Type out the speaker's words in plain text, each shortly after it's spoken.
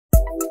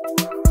Hey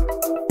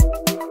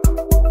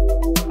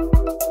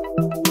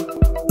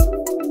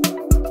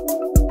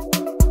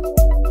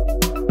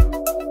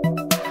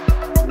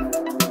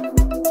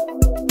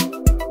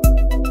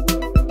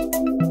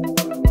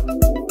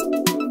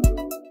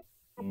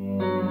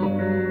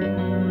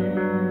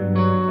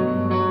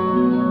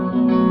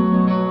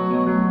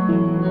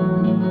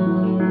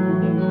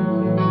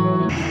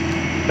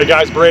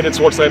guys, Brandon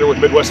Swartzlander with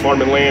Midwest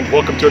Farm and Land.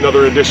 Welcome to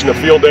another edition of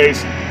Field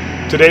Days.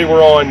 Today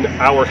we're on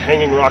our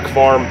Hanging Rock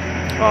Farm,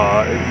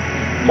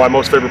 my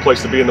most favorite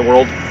place to be in the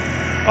world.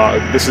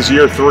 This is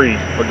year 3,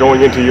 or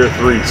going into year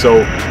 3.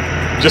 So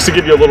just to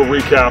give you a little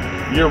recap,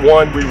 year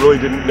 1 we really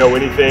didn't know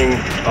anything.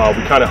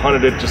 We kind of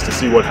hunted it just to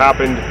see what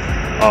happened.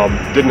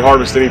 Didn't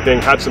harvest anything,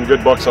 had some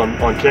good bucks on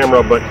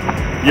camera, but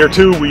year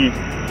 2 we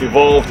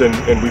evolved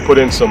and we put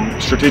in some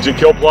strategic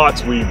kill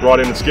plots. We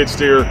brought in a skid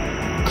steer,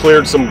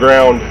 cleared some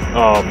ground.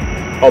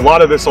 A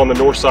lot of this on the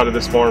north side of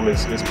this farm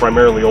is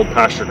primarily old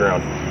pasture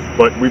ground,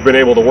 but we've been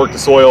able to work the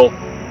soil,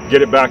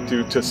 get it back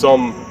to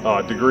some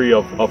degree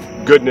of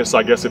goodness,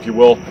 I guess, if you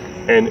will,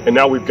 and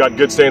now we've got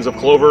good stands of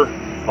clover.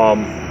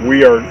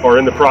 We are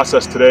in the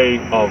process today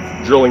of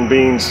drilling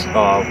beans.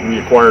 We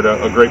acquired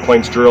a Great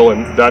Plains drill,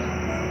 and that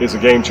is a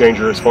game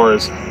changer as far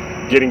as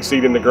getting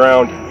seed in the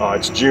ground.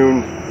 It's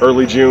June,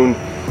 early June,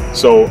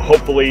 so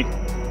hopefully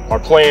our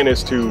plan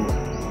is to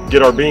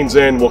get our beans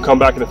in. We'll come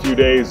back in a few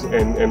days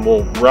and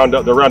we'll round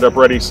up. They're Roundup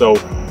ready, so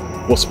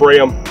we'll spray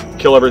them,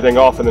 kill everything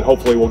off, and then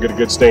hopefully we'll get a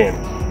good stand.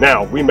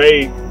 Now we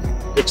may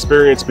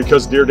experience,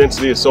 because deer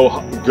density is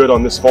so good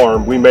on this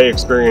farm, we may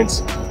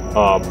experience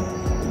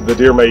the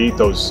deer may eat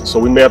those, so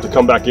we may have to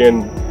come back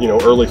in, you know,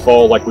 early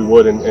fall like we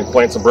would and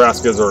plant some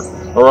brassicas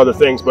or other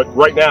things. But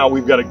right now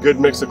we've got a good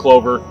mix of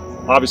clover.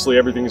 Obviously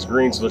everything is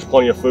green, so there's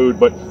plenty of food,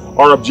 but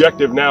our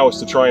objective now is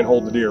to try and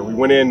hold the deer. We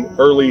went in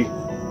early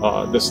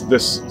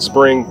this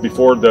spring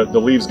before the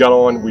leaves got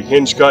on. We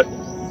hinge cut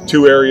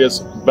 2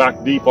 areas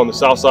back deep on the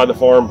south side of the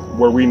farm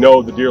where we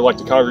know the deer like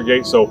to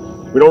congregate, so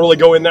we don't really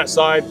go in that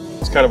side.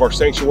 It's kind of our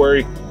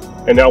sanctuary,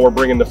 and now we're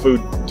bringing the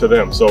food to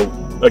them. So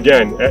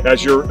again,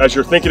 as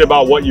you're thinking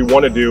about what you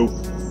want to do,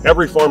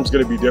 every farm's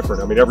going to be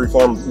different. I mean, every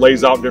farm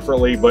lays out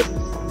differently, but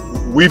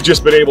we've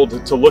just been able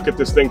to look at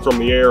this thing from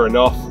the air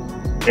enough,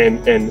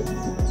 and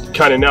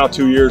kind of now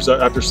 2 years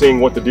after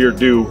seeing what the deer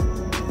do,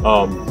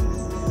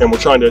 and we're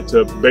trying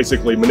to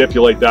basically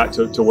manipulate that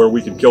to where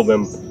we can kill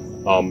them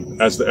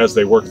as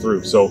they work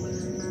through. So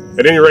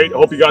at any rate, I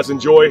hope you guys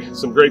enjoy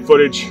some great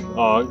footage.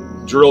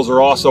 Drills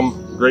are awesome.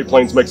 Great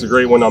Plains makes a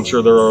great one. I'm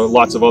sure there are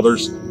lots of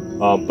others.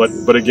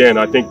 But again,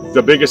 I think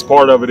the biggest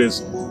part of it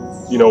is,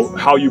 you know,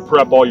 how you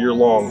prep all year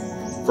long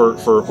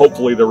for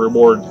hopefully the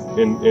reward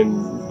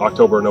in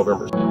October and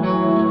November.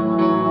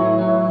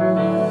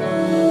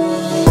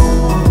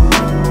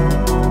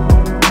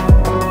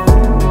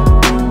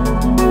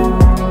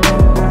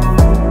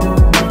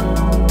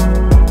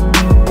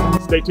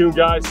 Stay tuned,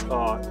 guys.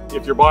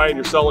 If you're buying,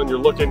 you're selling, you're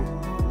looking,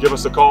 give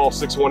us a call,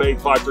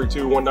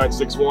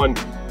 618-532-1961.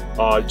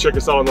 Check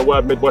us out on the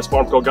web,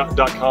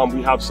 midwestfarmco.com.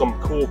 We have some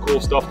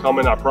cool stuff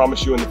coming. I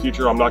promise you in the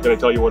future. I'm not going to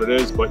tell you what it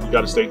is, but you got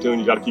to stay tuned.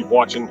 You got to keep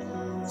watching.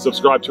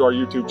 Subscribe to our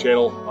YouTube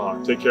channel.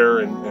 Take care,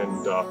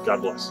 and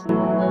God bless.